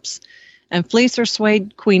straps, and fleece or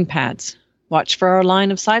suede queen pads. Watch for our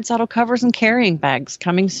line of side saddle covers and carrying bags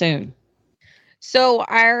coming soon. So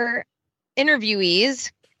our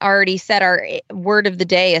interviewees already said our word of the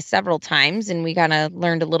day several times, and we kind of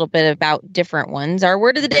learned a little bit about different ones. Our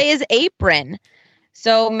word of the day is apron.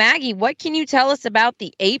 So Maggie, what can you tell us about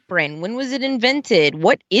the apron? When was it invented?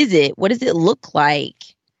 What is it? What does it look like?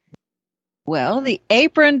 Well, the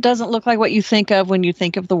apron doesn't look like what you think of when you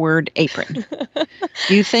think of the word apron.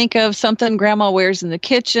 You think of something Grandma wears in the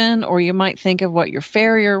kitchen, or you might think of what your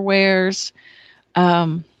farrier wears.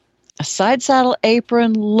 A side saddle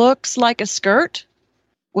apron looks like a skirt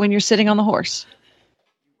when you're sitting on the horse.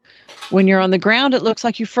 When you're on the ground, it looks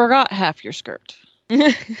like you forgot half your skirt.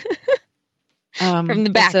 From the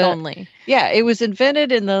back only. Yeah, it was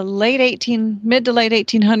invented in the mid to late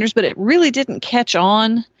 1800s, but it really didn't catch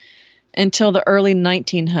on until the early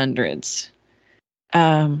 1900s.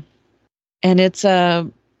 And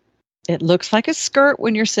it looks like a skirt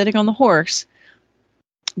when you're sitting on the horse,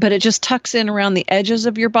 but it just tucks in around the edges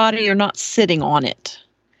of your body. You're not sitting on it.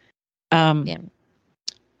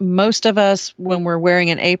 Most of us, when we're wearing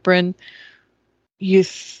an apron, you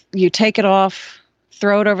take it off,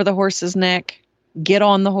 throw it over the horse's neck, get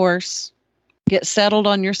on the horse, get settled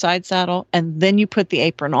on your side saddle, and then you put the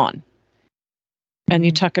apron on. And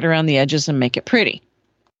you tuck it around the edges and make it pretty.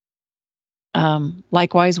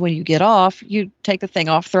 Likewise, when you get off, you take the thing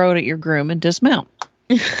off, throw it at your groom, and dismount.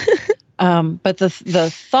 But the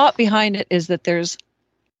thought behind it is that there's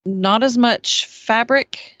not as much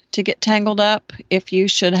fabric to get tangled up if you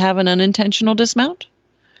should have an unintentional dismount.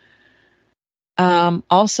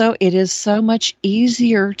 Also, it is so much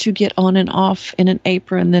easier to get on and off in an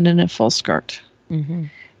apron than in a full skirt. Mm-hmm.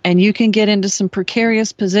 And you can get into some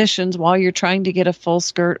precarious positions while you're trying to get a full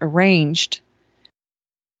skirt arranged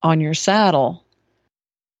on your saddle.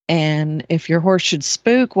 And if your horse should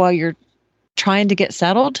spook while you're trying to get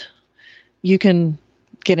settled, you can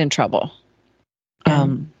get in trouble.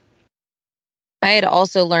 I had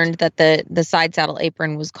also learned that the side saddle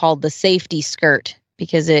apron was called the safety skirt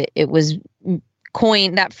because it was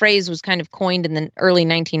coined, that phrase was kind of coined in the early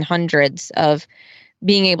 1900s of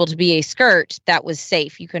being able to be a skirt that was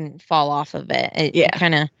safe. You couldn't fall off of it. It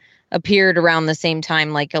kind of appeared around the same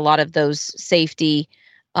time, like a lot of those safety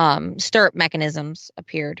stirrup mechanisms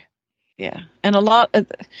appeared. Yeah. And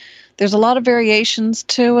there's a lot of variations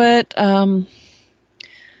to it.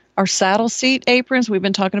 Our saddle seat aprons, we've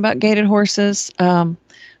been talking about gaited horses.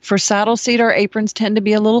 For saddle seat, our aprons tend to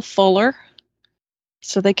be a little fuller,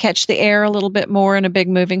 so they catch the air a little bit more in a big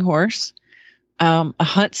moving horse. A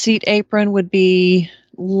hunt seat apron would be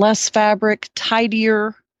less fabric,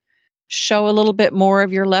 tidier, show a little bit more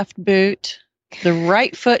of your left boot. The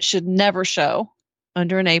right foot should never show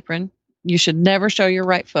under an apron. You should never show your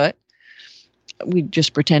right foot. We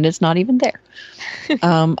just pretend it's not even there.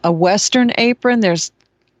 A Western apron, there's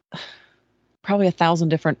probably 1,000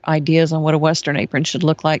 different ideas on what a Western apron should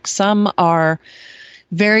look like. Some are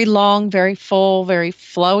very long, very full, very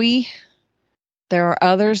flowy. There are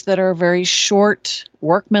others that are very short,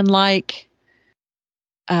 workmanlike,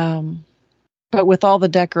 but with all the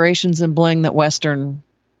decorations and bling that Western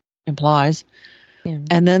implies. Yeah.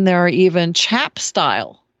 And then there are even chap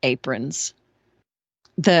style aprons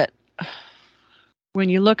that when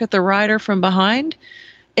you look at the rider from behind,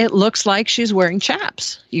 it looks like she's wearing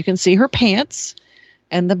chaps. You can see her pants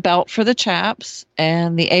and the belt for the chaps,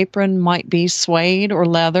 and the apron might be suede or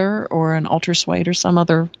leather or an ultra suede or some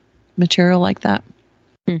other material like that.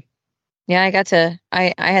 Yeah,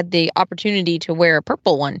 I had the opportunity to wear a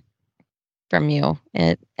purple one from you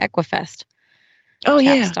at Equifest. Oh,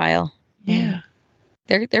 Chap style. Yeah.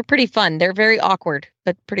 They're pretty fun. They're very awkward,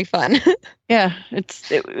 but pretty fun. Yeah,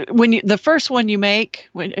 the first one you make,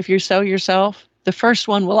 if you sew yourself, the first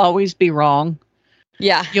one will always be wrong.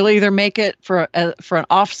 Yeah. You'll either make it for an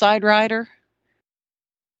offside rider,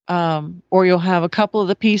 or you'll have a couple of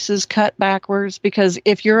the pieces cut backwards, because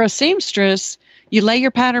if you're a seamstress, you lay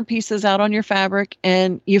your pattern pieces out on your fabric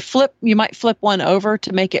and you might flip one over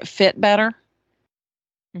to make it fit better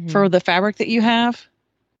for the fabric that you have,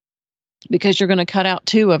 because you're going to cut out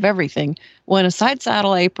two of everything. When a side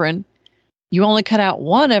saddle apron, you only cut out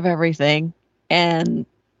one of everything, and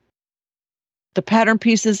the pattern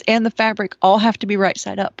pieces and the fabric all have to be right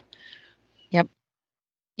side up. Yep.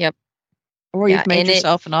 Or you've made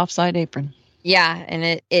yourself an offside apron. Yeah,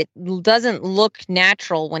 and it doesn't look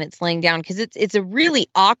natural when it's laying down, because it's a really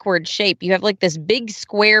awkward shape. You have like this big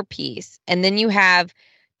square piece, and then you have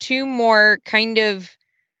two more kind of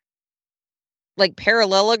like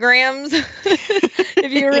parallelograms,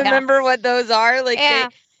 if you remember what those are. Like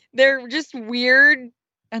they're just weird.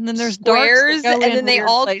 And then there's squares, and then they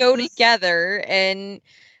all go together, and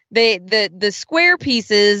the square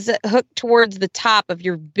pieces hook towards the top of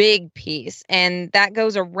your big piece, and that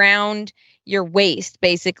goes around your waist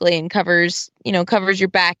basically and covers your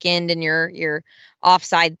back end and your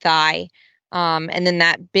offside thigh. And then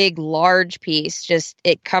that big large piece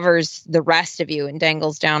it covers the rest of you and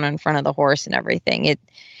dangles down in front of the horse and everything.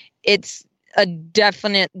 It's a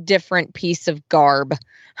definite different piece of garb.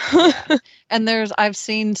 And I've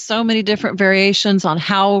seen so many different variations on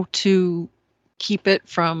how to keep it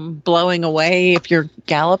from blowing away if you're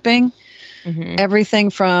galloping. Everything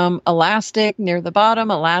from elastic near the bottom,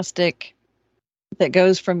 elastic that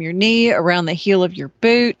goes from your knee around the heel of your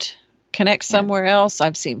boot, connects somewhere else.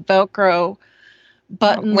 I've seen Velcro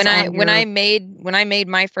buttons. When I made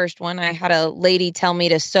my first one, I had a lady tell me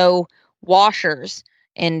to sew washers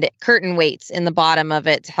and curtain weights in the bottom of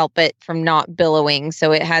it to help it from not billowing.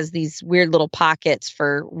 So it has these weird little pockets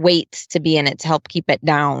for weights to be in it to help keep it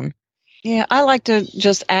down. Yeah, I like to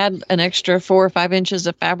just add an extra 4 or 5 inches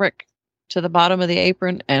of fabric to the bottom of the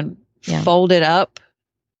apron and fold it up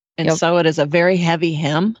and sew it as a very heavy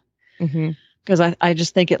hem. Because I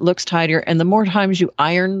just think it looks tidier. And the more times you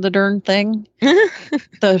iron the darn thing,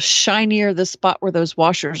 the shinier the spot where those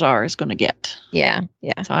washers are is going to get. Yeah.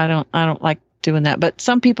 So I don't like doing that, but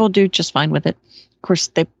some people do just fine with it. Of course,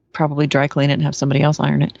 they probably dry clean it and have somebody else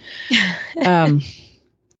iron it.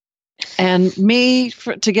 And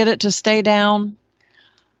to get it to stay down,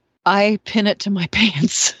 I pin it to my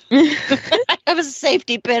pants. I have a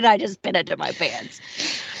safety pin. I just pin it to my pants.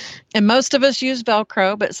 And most of us use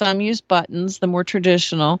Velcro, but some use buttons, the more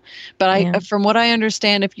traditional. But from what I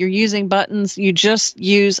understand, if you're using buttons, you just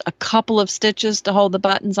use a couple of stitches to hold the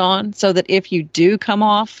buttons on so that if you do come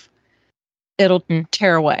off, it'll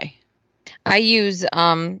tear away. I use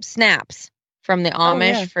snaps from the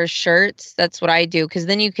Amish for shirts. That's what I do, because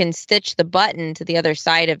then you can stitch the button to the other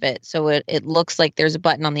side of it, so it looks like there's a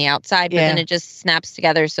button on the outside, but then it just snaps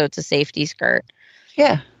together, so it's a safety skirt.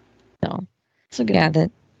 Yeah. So it's a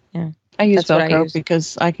good I use Velcro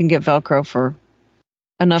because I can get Velcro for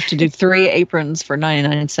enough to do 3 aprons for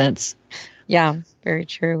 99 cents. Yeah, very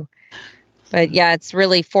true. But yeah, it's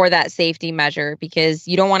really for that safety measure because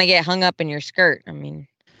you don't want to get hung up in your skirt. I mean,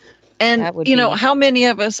 and how many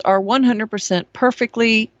of us are 100%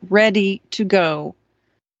 perfectly ready to go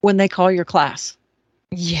when they call your class?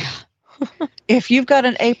 Yeah. If you've got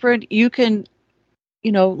an apron, you can,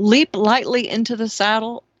 leap lightly into the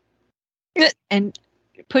saddle and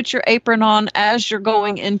put your apron on as you're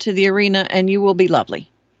going into the arena, and you will be lovely.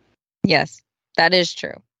 Yes, that is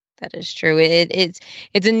true. That is true. It's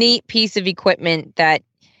a neat piece of equipment that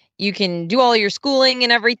you can do all your schooling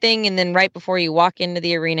and everything, and then right before you walk into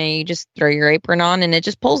the arena, you just throw your apron on, and it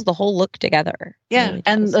just pulls the whole look together. Yeah, really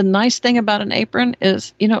and the nice thing about an apron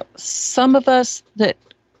is, some of us that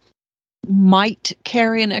might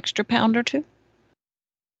carry an extra pound or two,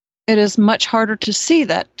 it is much harder to see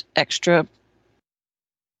that extra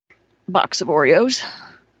box of Oreos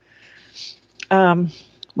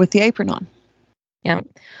with the apron on. Yeah.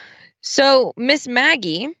 So, Miss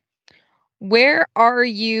Maggie, where are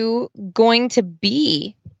you going to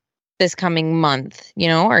be this coming month?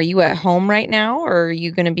 Are you at home right now, or are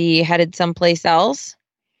you going to be headed someplace else?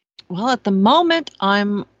 Well, at the moment,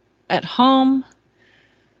 I'm at home,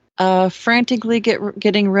 frantically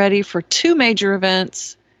getting ready for 2 major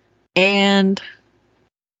events and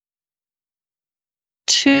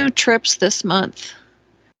 2 trips this month.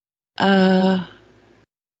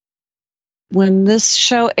 When this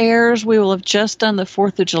show airs, we will have just done the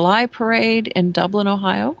 4th of July parade in Dublin,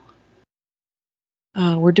 Ohio.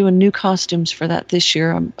 We're doing new costumes for that this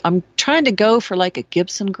year. I'm trying to go for like a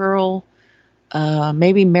Gibson girl,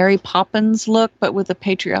 maybe Mary Poppins look, but with a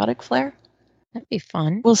patriotic flair. That'd be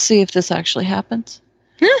fun. We'll see if this actually happens.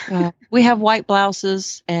 We have white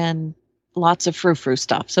blouses and lots of frou-frou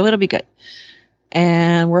stuff, so it'll be good.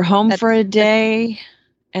 And we're home for a day,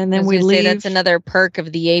 and then we leave. That's another perk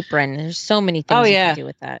of the apron. There's so many things you can do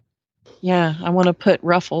with that. Yeah, I want to put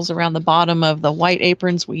ruffles around the bottom of the white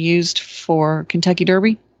aprons we used for Kentucky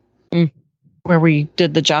Derby, where we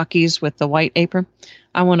did the jockeys with the white apron.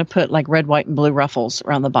 I want to put like red, white, and blue ruffles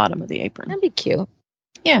around the bottom of the apron. That'd be cute.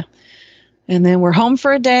 Yeah. And then we're home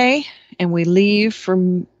for a day, and we leave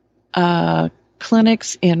from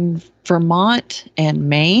clinics in Vermont and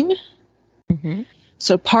Maine. Mm-hmm.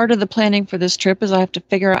 So part of the planning for this trip is I have to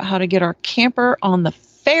figure out how to get our camper on the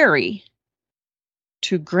ferry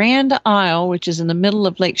to Grand Isle, which is in the middle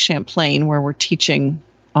of Lake Champlain, where we're teaching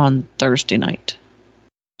on Thursday night.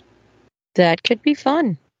 That could be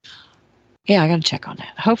fun. Yeah, I got to check on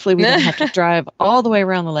that. Hopefully we don't have to drive all the way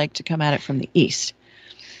around the lake to come at it from the east.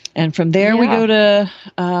 And from there we go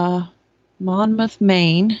to Monmouth,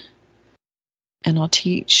 Maine, and I'll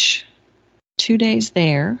teach 2 days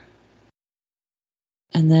there.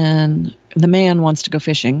 And then the man wants to go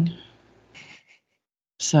fishing.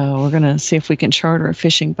 So we're going to see if we can charter a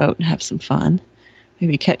fishing boat and have some fun.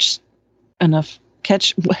 Maybe if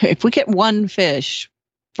we get 1 fish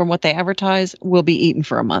from what they advertise, we'll be eaten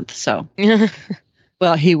for a month. So,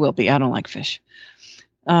 well, he will be. I don't like fish.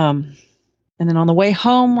 And then on the way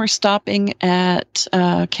home, we're stopping at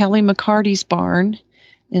Kelly McCarty's barn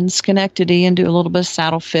in Schenectady and do a little bit of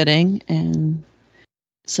saddle fitting and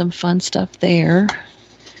some fun stuff there.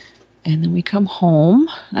 And then we come home.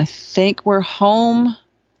 I think we're home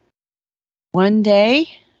 1 day,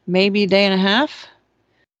 maybe a day and a half.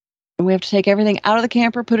 And we have to take everything out of the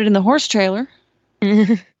camper, put it in the horse trailer,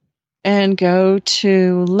 and go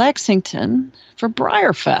to Lexington for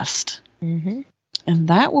Briarfest. Mm-hmm. And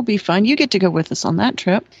that will be fun. You get to go with us on that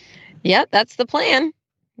trip. Yeah, that's the plan.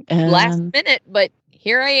 And last minute, but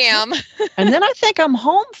here I am. And then I think I'm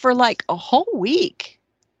home for like a whole week.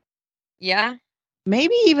 Yeah.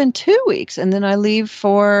 Maybe even 2 weeks. And then I leave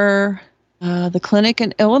for the clinic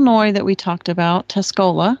in Illinois that we talked about,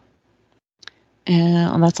 Tuscola.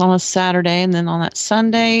 And that's on a Saturday. And then on that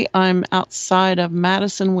Sunday, I'm outside of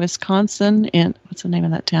Madison, Wisconsin. In what's the name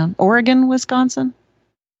of that town? Oregon, Wisconsin.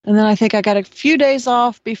 And then I think I got a few days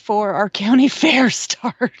off before our county fair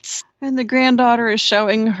starts. And the granddaughter is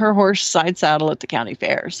showing her horse Sidesaddle at the county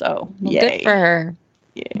fair. So, Well, yay. good for her.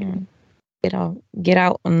 Yeah. Get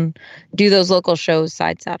out and do those local shows,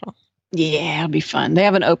 Sidesaddle. Yeah, it'll be fun. They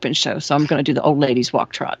have an open show, so I'm going to do the old ladies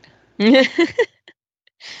walk trot.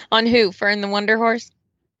 On who? Fern the Wonder Horse?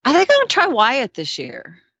 I think I'm going to try Wyatt this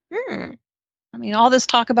year. I mean, all this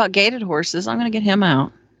talk about gaited horses, I'm going to get him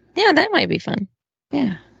out. Yeah, that might be fun.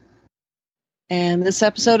 Yeah. And this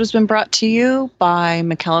episode has been brought to you by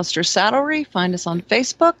McAllister Saddlery. Find us on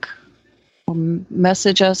Facebook or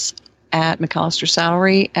message us at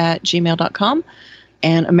McAllisterSaddlery@gmail.com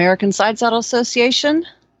and American Sidesaddle Association.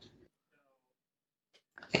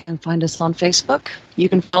 And find us on Facebook. You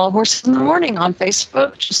can follow Horses in the Morning on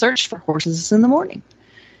Facebook. Just search for Horses in the Morning.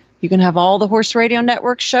 You can have all the Horse Radio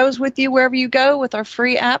Network shows with you wherever you go with our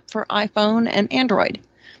free app for iPhone and Android.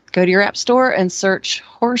 Go to your app store and search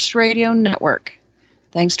Horse Radio Network.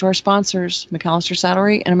 Thanks to our sponsors, McAllister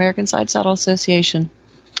Saddlery and American Sidesaddle Association.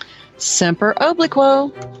 Semper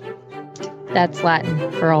Obliquo. That's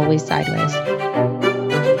Latin for always sideways.